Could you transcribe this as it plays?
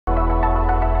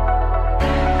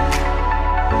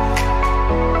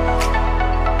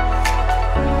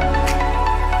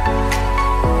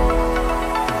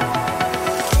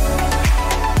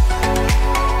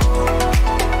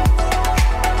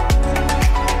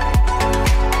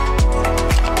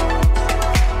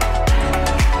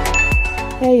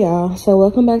Hey y'all, so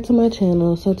welcome back to my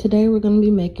channel. So today we're going to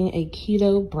be making a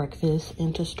keto breakfast,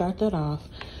 and to start that off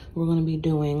we're going to be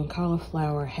doing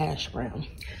cauliflower hash brown.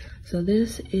 So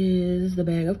this is the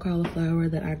bag of cauliflower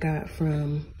that I got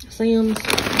from Sam's,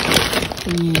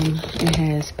 and it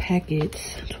has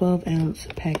packets, 12-ounce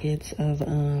packets of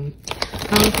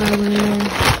cauliflower in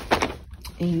there,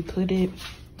 and you put it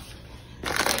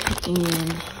in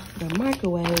the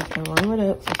microwave and warm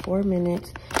it up for 4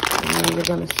 minutes. And then you're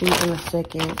gonna see in a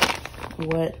second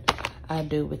what I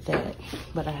do with that.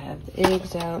 But I have the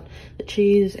eggs out, the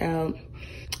cheese out,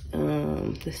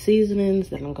 the seasonings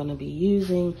that I'm gonna be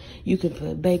using. You can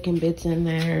put bacon bits in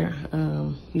there.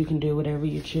 You can do whatever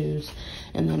you choose.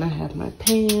 And then I have my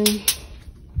pan.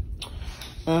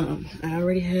 I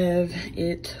already have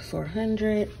it for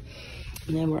 100.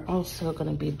 And then we're also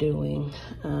gonna be doing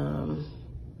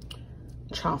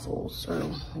Chaffles or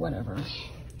whatever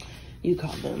you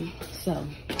call them. So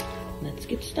let's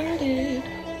get started.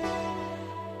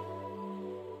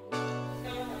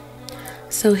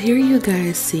 So here you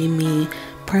guys see me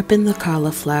prepping the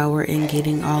cauliflower and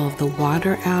getting all of the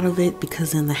water out of it,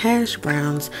 because in the hash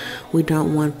browns we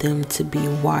don't want them to be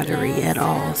watery at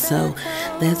all. So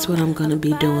that's what I'm going to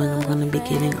be doing. I'm going to be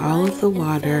getting all of the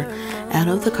water out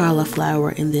of the cauliflower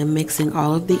and then mixing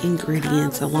all of the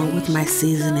ingredients along with my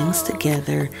seasonings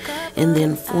together and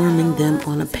then forming them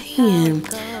on a pan,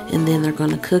 and then they're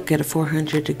going to cook at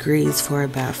 400 degrees for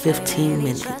about 15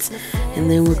 minutes. And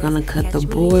then we're going to cut the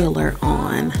broiler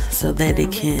on so that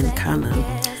it can kind of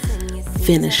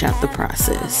finish out the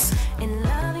process.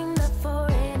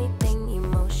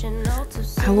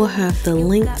 I will have the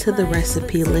link to the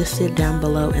recipe listed down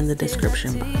below in the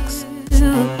description box.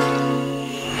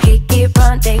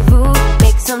 Rendezvous,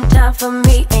 make some time for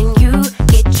me and you.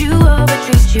 Get you over,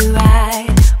 treat you right.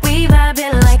 We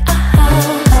vibing like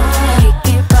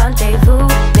rendezvous,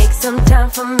 make some time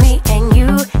for me and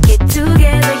you. Get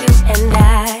together, you and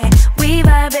I. We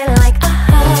vibing like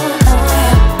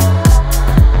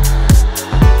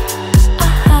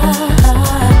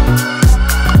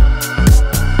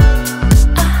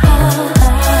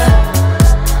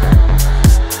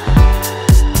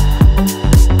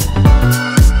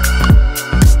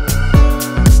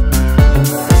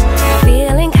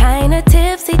feeling kinda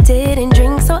tipsy, didn't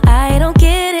drink so I don't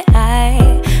get it.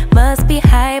 I must be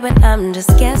high, but I'm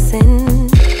just guessing.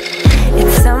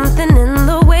 It's something in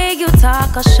the way you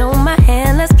talk. I'll show my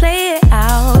hand, let's play it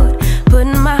out.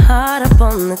 Putting my heart up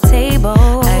on the table.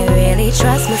 I really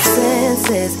trust my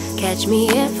senses. Catch me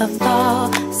if I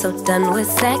fall. So done with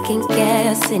second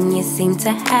guessing. You seem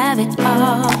to have it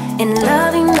all. In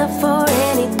loving enough for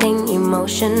anything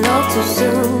emotional too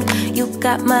soon. You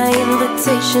got my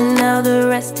invitation, now the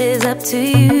rest is up to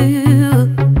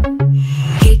you.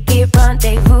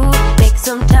 Rendezvous, make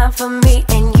some time for me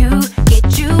and you.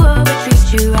 Get you over,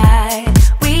 treat you right.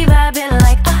 We vibing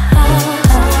like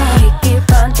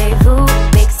rendezvous,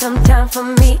 make some time for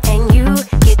me and you.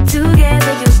 Get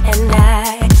together, you and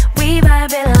I. We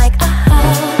vibing like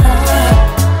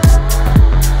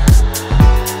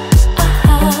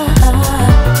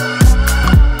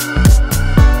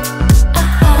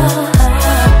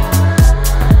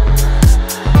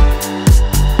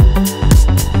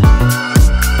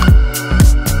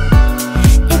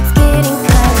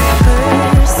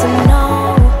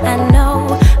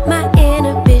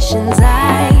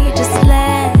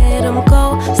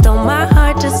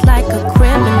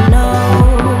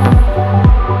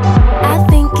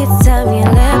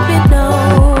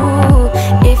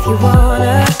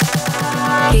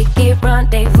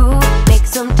rendezvous, make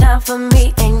some time for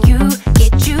me and you.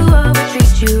 Get you over,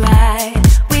 treat you right.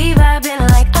 We vibing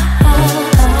like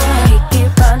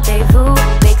rendezvous,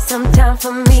 make some time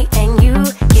for me and you.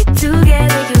 Get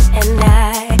together, you and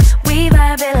I. We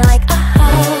vibing like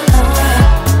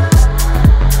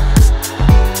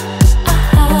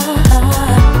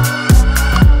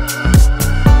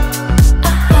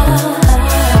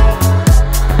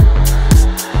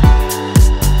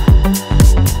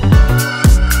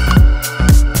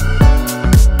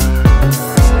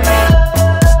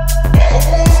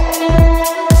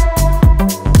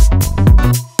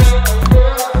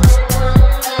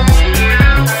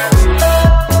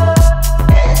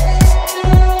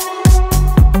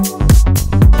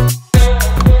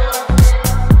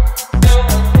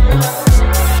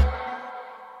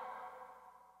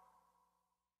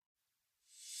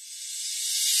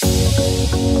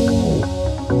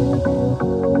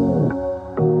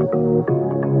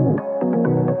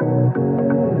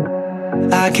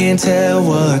I can't tell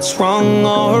what's wrong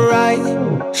or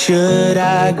right. Should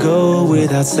I go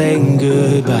without saying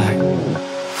goodbye?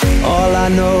 All I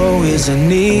know is I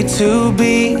need to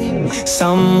be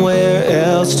somewhere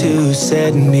else to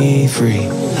set me free.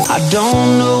 I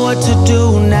don't know what to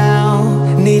do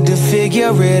now, need to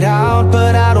figure it out,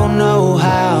 but I don't know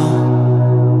how.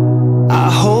 I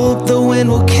hope the wind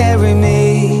will carry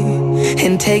me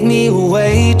and take me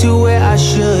away to where I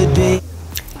should be.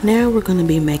 Now we're going to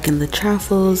be making the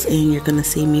chaffles, and you're going to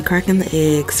see me cracking the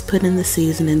eggs, putting the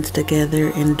seasonings together,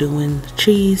 and doing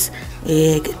cheese,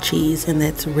 egg, cheese, and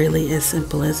that's really as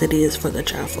simple as it is for the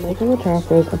chaffle. Making the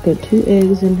chaffles, I put 2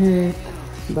 eggs in here,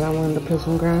 but I wanted to put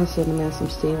some ground cinnamon, some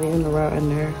stevia, and the raw in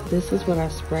there. This is what I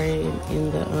sprayed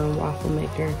in the waffle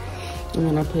maker, and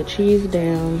then I put cheese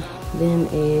down, then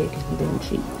egg, then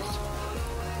cheese.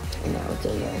 And I'll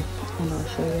tell you, and I'll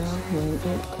show y'all when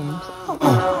it comes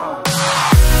out.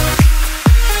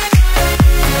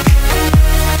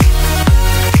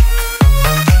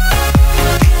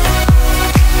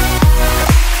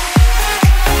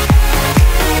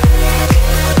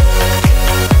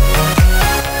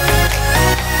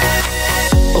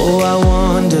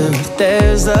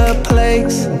 There's a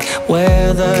place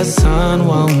where the sun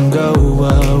won't go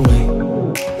away.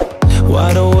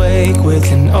 Wide awake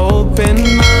with an open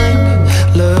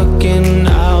mind, looking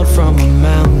out from a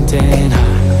mountain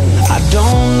high. I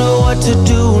don't know what to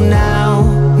do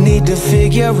now, need to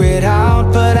figure it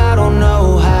out, but I don't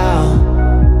know how.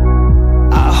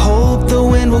 I hope the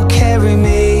wind will carry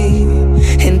me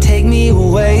and take me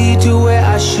away to where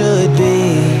I should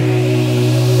be.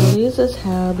 This is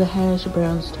how the hash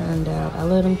browns turned out. I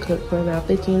let them cook for about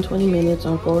 15-20 minutes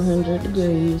on 400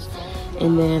 degrees,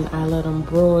 and then I let them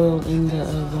broil in the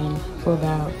oven for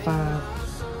about 5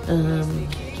 to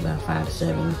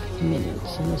 7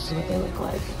 minutes, and this is what they look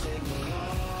like.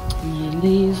 And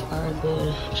these are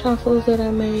the chaffles that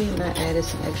I made, and I added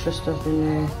some extra stuff in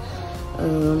there,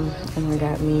 and I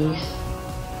got me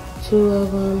 2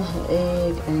 of them, an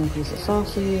egg and a piece of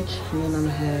sausage, and then I'm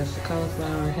gonna have the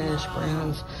cauliflower, hash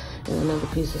browns, and another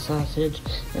piece of sausage,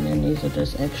 and then these are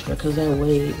just extra because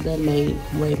that made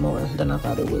way more than I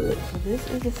thought it would. So this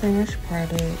is the finished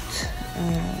product.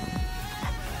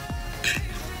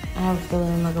 I have a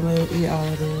feeling like I'm gonna eat all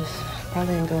of this.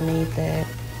 Probably ain't gonna need that.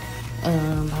 I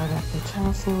got the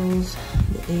chaffles,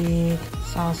 the egg,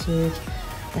 sausage,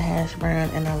 the hash brown,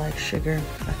 and I like sugar.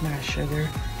 Not sugar.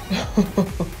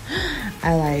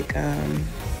 I like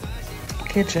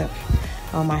ketchup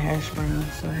on my hash brown.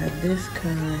 So I have this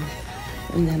kind,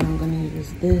 and then I'm gonna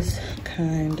use this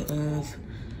kind of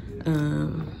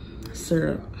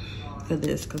syrup for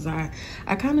this, because I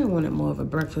kind of wanted more of a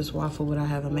breakfast waffle without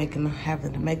having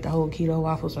to make the whole keto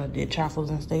waffle, so I did chaffles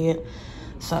instead.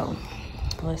 So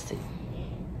let's see.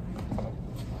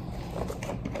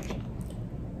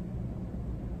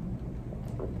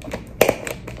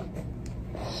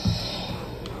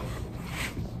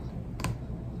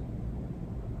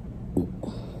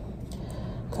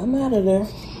 Come out of there.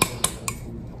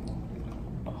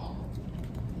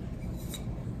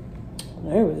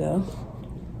 There we go.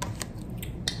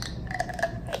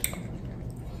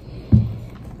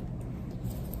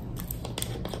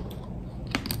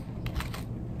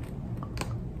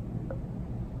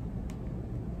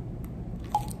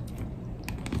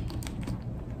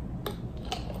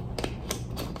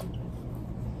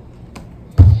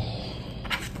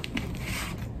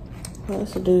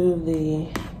 Let's do the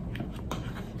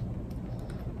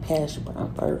hash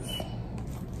brown first.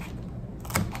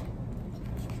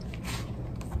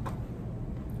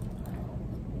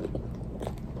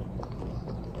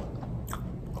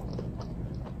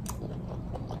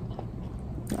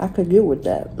 I could get with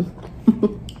that.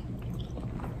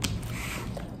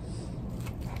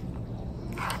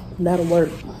 That'll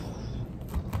work.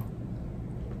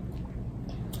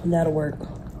 That'll work.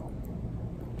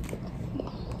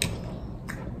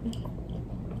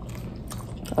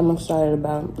 I'm excited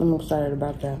about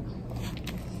that.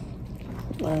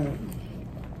 Alright.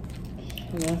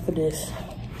 Now for this.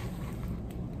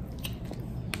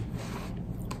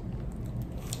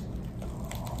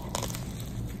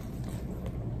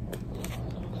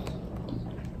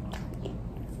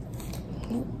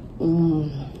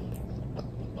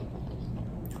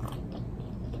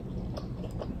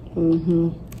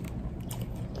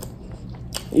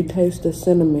 You taste the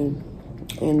cinnamon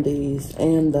in these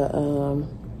and the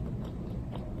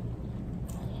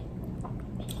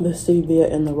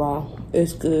stevia and the raw.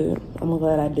 It's good. I'm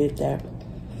glad I did that.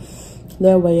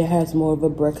 That way it has more of a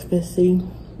breakfasty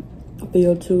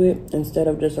feel to it instead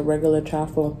of just a regular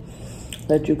chaffle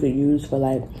that you could use for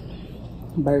like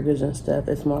burgers and stuff.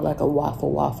 It's more like a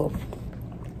waffle.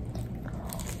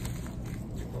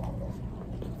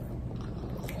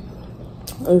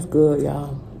 It's good,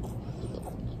 y'all.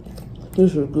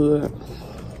 This is good.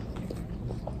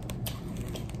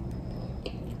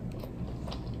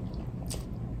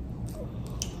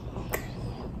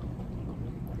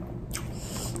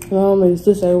 My mom used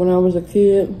to say when I was a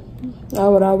kid, I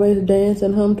would always dance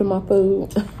and hum to my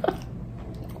food.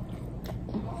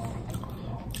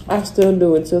 I still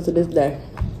do it till to this day.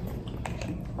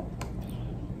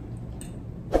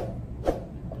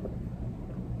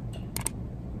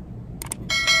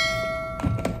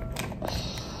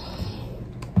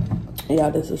 Yeah,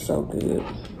 this is so good.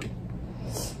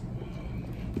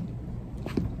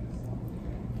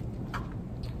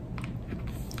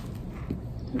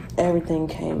 Everything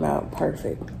came out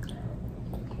perfect.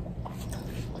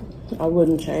 I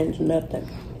wouldn't change nothing.